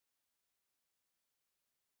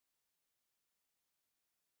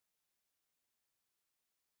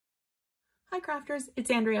Hi crafters,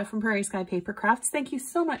 it's Andrea from Prairie Sky Paper Crafts. Thank you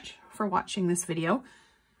so much for watching this video.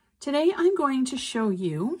 Today I'm going to show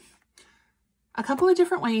you a couple of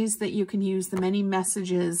different ways that you can use the Many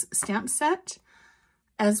Messages stamp set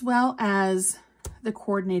as well as the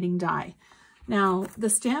coordinating die. Now the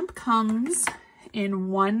stamp comes in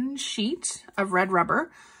one sheet of red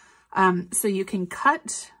rubber, so you can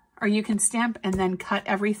cut or you can stamp and then cut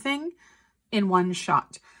everything in one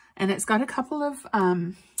shot. And it's got a couple of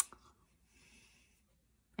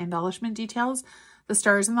embellishment details, the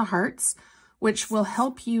stars and the hearts, which will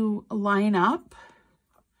help you line up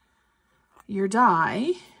your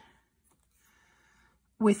die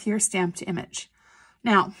with your stamped image.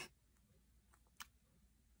 Now,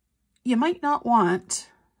 you might not want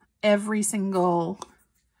every single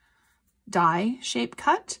die shape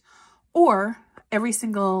cut or every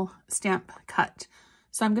single stamp cut.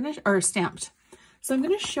 So I'm going to, or stamped. So I'm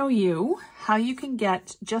going to show you how you can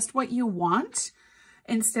get just what you want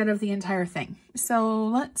instead of the entire thing. So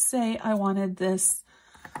let's say I wanted this,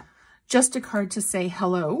 just a card to say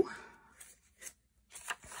hello.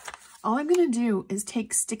 All I'm going to do is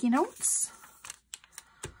take sticky notes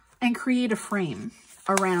and create a frame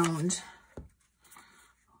around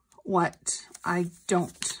what I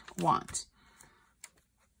don't want.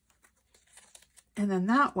 And then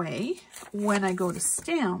that way, when I go to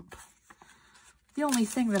stamp, the only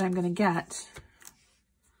thing that I'm going to get,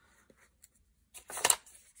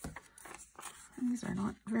 these are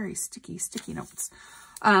not very sticky notes.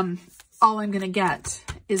 All I'm going to get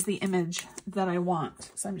is the image that I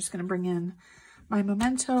want. So I'm just going to bring in my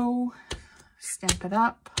memento, stamp it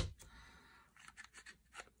up,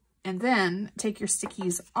 and then take your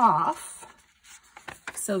stickies off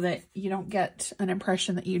so that you don't get an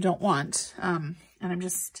impression that you don't want. And I'm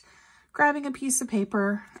just grabbing a piece of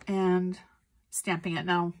paper and stamping it.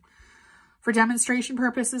 Now, for demonstration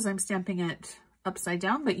purposes, I'm stamping it upside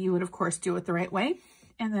down, but you would of course do it the right way.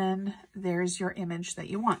 And then there's your image that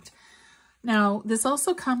you want. Now, this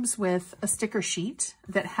also comes with a sticker sheet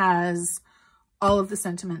that has all of the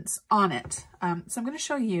sentiments on it. So I'm going to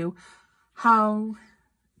show you how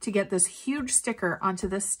to get this huge sticker onto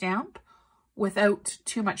this stamp without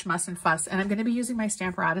too much muss and fuss. And I'm going to be using my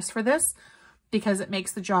Stamparatus for this because it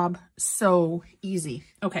makes the job so easy.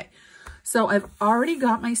 Okay, so I've already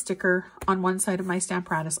got my sticker on one side of my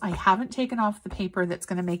Stamparatus. I haven't taken off the paper that's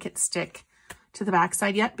going to make it stick to the back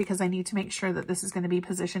side yet because I need to make sure that this is going to be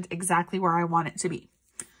positioned exactly where I want it to be.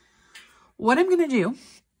 What I'm going to do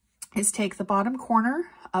is take the bottom corner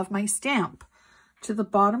of my stamp to the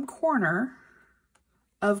bottom corner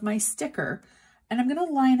of my sticker, and I'm going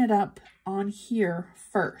to line it up on here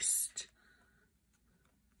first.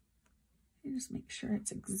 Just make sure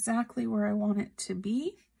it's exactly where I want it to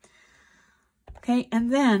be. Okay,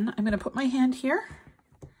 and then I'm going to put my hand here.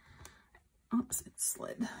 Oops, it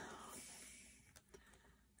slid.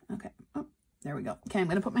 Okay, oh, there we go. Okay, I'm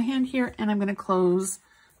going to put my hand here and I'm going to close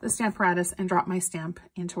the Stamparatus and drop my stamp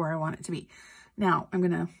into where I want it to be. Now, I'm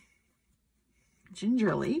going to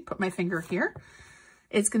gingerly put my finger here.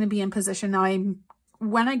 It's going to be in position. Now,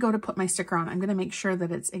 when I go to put my sticker on, I'm going to make sure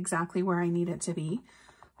that it's exactly where I need it to be.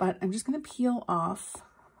 But I'm just going to peel off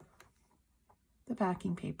the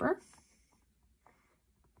backing paper.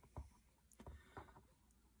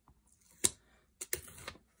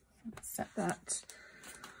 Set that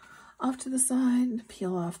off to the side,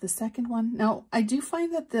 peel off the second one. Now, I do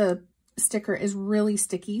find that the sticker is really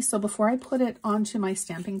sticky, so before I put it onto my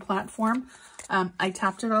stamping platform, I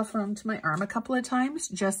tapped it off onto my arm a couple of times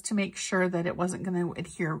just to make sure that it wasn't going to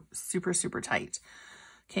adhere super, super tight.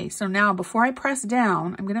 Okay, so now before I press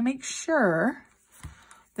down, I'm going to make sure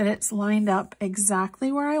that it's lined up exactly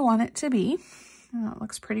where I want it to be. Oh, it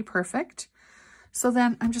looks pretty perfect. So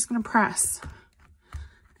then I'm just going to press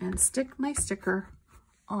and stick my sticker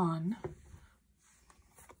on.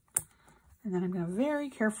 And then I'm going to very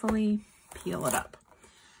carefully peel it up.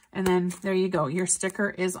 And then there you go. Your sticker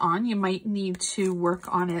is on. You might need to work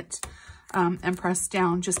on it and press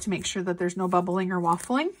down just to make sure that there's no bubbling or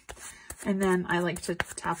waffling. And then I like to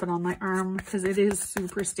tap it on my arm because it is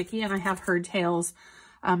super sticky, and I have heard tales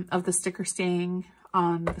of the sticker staying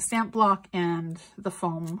on the stamp block and the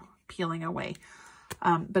foam peeling away.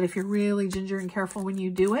 But if you're really ginger and careful when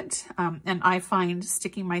you do it, and I find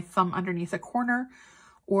sticking my thumb underneath a corner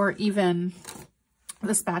or even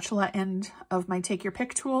the spatula end of my take your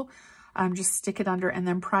pick tool, just stick it under and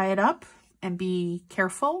then pry it up and be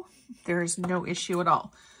careful. There's no issue at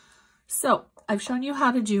all. So I've shown you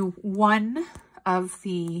how to do one of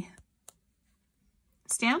the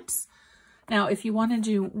stamps. Now, if you want to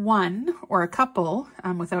do one or a couple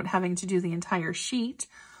without having to do the entire sheet,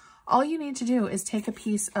 all you need to do is take a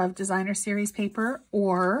piece of designer series paper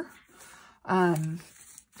or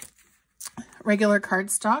regular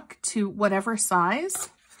cardstock to whatever size,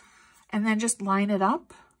 and then just line it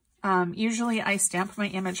up. Usually I stamp my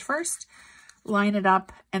image first, line it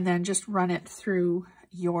up, and then just run it through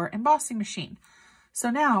your embossing machine. So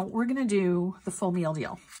now we're going to do the full meal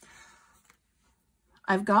deal.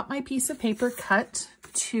 I've got my piece of paper cut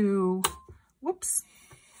to, whoops,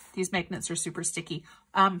 these magnets are super sticky.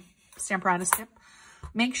 Stamparatus tip.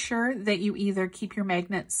 Make sure that you either keep your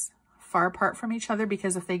magnets far apart from each other,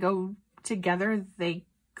 because if they go together, they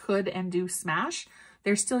could and do smash.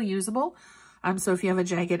 They're still usable. So if you have a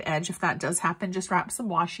jagged edge, if that does happen, just wrap some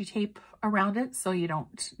washi tape around it so you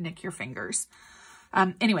don't nick your fingers.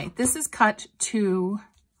 Anyway, this is cut to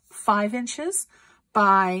 5 inches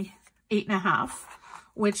by 8.5,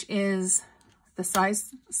 which is the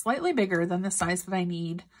size slightly bigger than the size that I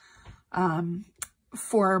need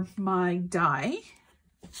for my die.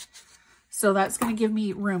 So that's going to give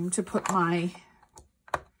me room to put my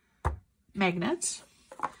magnet.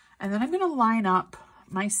 And then I'm going to line up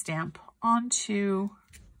my stamp onto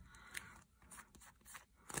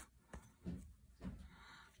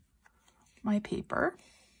my paper.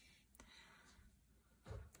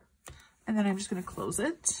 And then I'm just going to close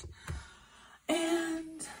it.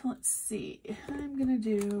 And let's see, I'm going to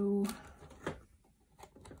do,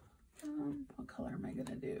 what color am I going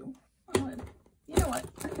to do? Oh, you know what?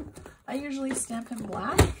 I usually stamp in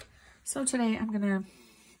black. So today I'm going to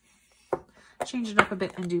change it up a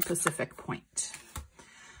bit and do Pacific Point.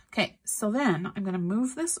 Okay, so then I'm going to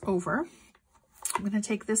move this over. I'm going to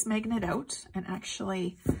take this magnet out and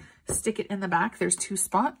actually stick it in the back. There's 2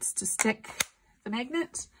 spots to stick the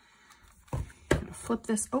magnet. I'm going to flip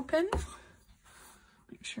this open.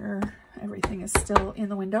 Make sure everything is still in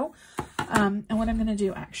the window. And what I'm going to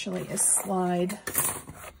do actually is slide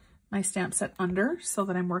my stamp set under so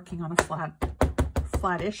that I'm working on a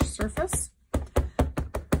flattish surface.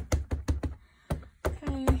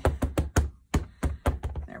 Okay,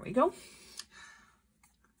 there we go.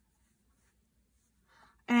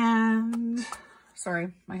 And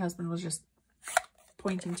sorry, my husband was just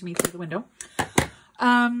pointing to me through the window.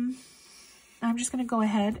 I'm just going to go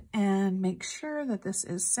ahead and make sure that this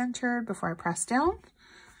is centered before I press down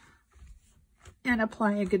and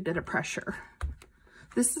apply a good bit of pressure.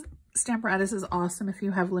 This Stamparatus is awesome if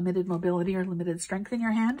you have limited mobility or limited strength in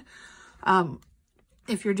your hand.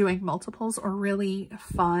 If you're doing multiples or really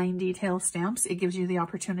fine detail stamps, it gives you the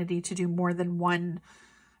opportunity to do more than one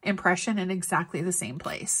impression in exactly the same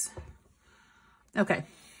place. Okay,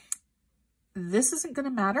 this isn't going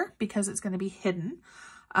to matter because it's going to be hidden.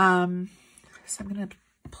 So I'm going to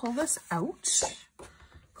pull this out,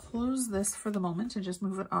 close this for the moment, and just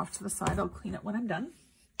move it off to the side. I'll clean it when I'm done.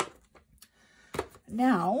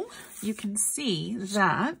 Now you can see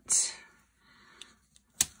that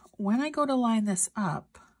when I go to line this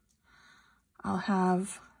up, I'll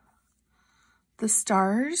have the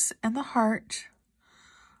stars and the heart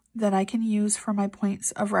that I can use for my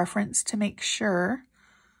points of reference to make sure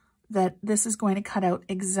that this is going to cut out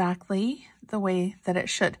exactly the way that it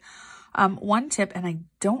should. One tip, and I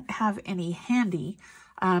don't have any handy,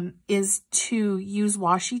 is to use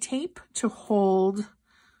washi tape to hold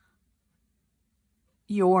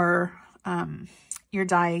your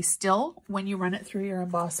die still when you run it through your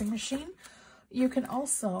embossing machine. You can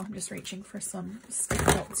also, I'm just reaching for some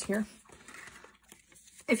sticky notes here.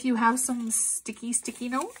 If you have some sticky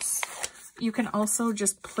notes, you can also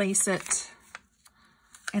just place it,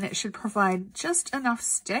 and it should provide just enough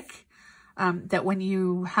stick that when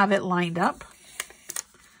you have it lined up,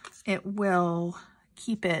 it will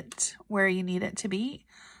keep it where you need it to be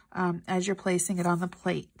as you're placing it on the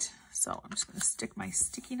plate. So I'm just going to stick my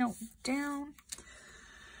sticky note down.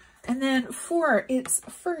 And then for its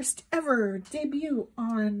first ever debut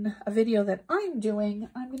on a video that I'm doing,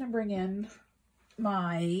 I'm going to bring in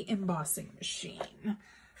my embossing machine.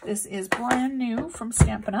 This is brand new from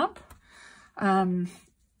Stampin' Up.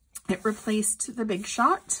 It replaced the Big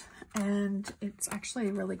Shot, and it's actually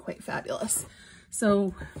really quite fabulous.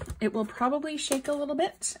 So it will probably shake a little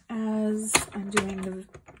bit as I'm doing the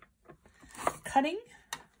cutting,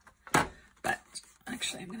 but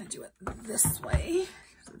actually I'm going to do it this way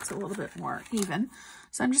because it's a little bit more even.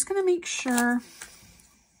 So I'm just going to make sure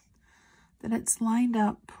that it's lined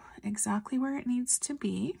up exactly where it needs to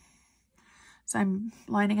be. So I'm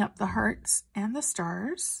lining up the hearts and the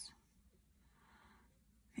stars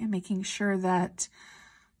and making sure that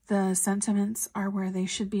the sentiments are where they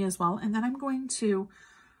should be as well. And then I'm going to,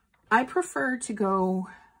 I prefer to go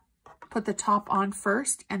put the top on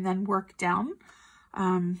first and then work down.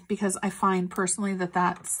 because I find personally that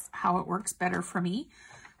that's how it works better for me.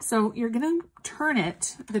 So you're going to turn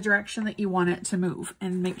it the direction that you want it to move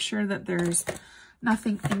and make sure that there's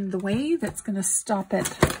nothing in the way that's going to stop it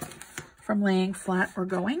from laying flat or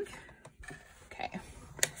going. Okay.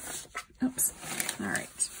 Oops. All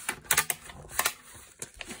right.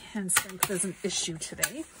 Hand strength is an issue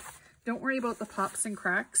today. Don't worry about the pops and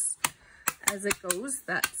cracks as it goes.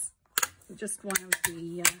 That's just one of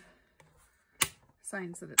the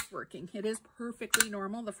signs that it's working. It is perfectly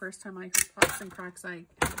normal. The first time I heard pops and cracks, I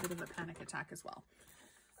had a bit of a panic attack as well.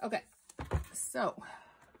 Okay, so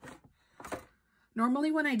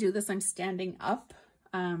normally when I do this, I'm standing up.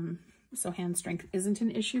 So hand strength isn't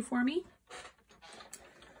an issue for me.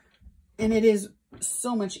 And it is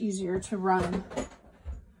so much easier to run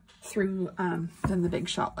through than the Big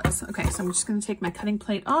Shot was. Okay, so I'm just going to take my cutting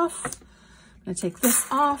plate off. I'm going to take this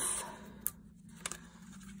off.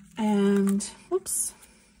 And whoops.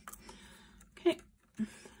 Okay,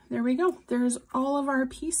 there we go. There's all of our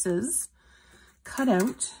pieces cut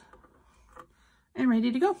out and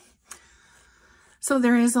ready to go. So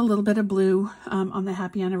there is a little bit of blue on the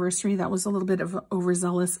happy anniversary. That was a little bit of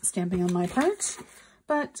overzealous stamping on my part,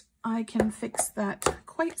 but I can fix that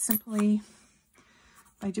quite simply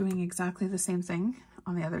by doing exactly the same thing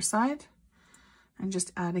on the other side and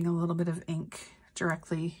just adding a little bit of ink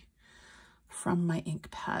directly from my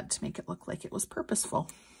ink pad to make it look like it was purposeful.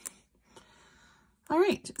 All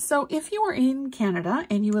right, so if you are in Canada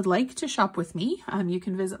and you would like to shop with me, you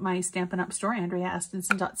can visit my Stampin' Up store,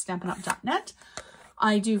 AndreaAstinson.stampinup.net.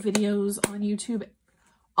 I do videos on YouTube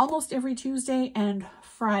almost every Tuesday and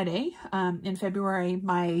Friday. In February,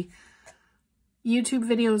 my YouTube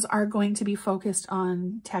videos are going to be focused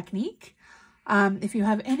on technique. If you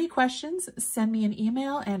have any questions, send me an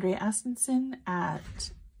email,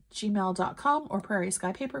 AndreaAstinson@gmail.com or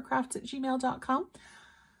prairieskypapercrafts@gmail.com,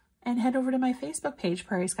 and head over to my Facebook page,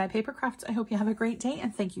 Prairie Sky Paper Crafts. I hope you have a great day,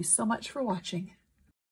 and thank you so much for watching.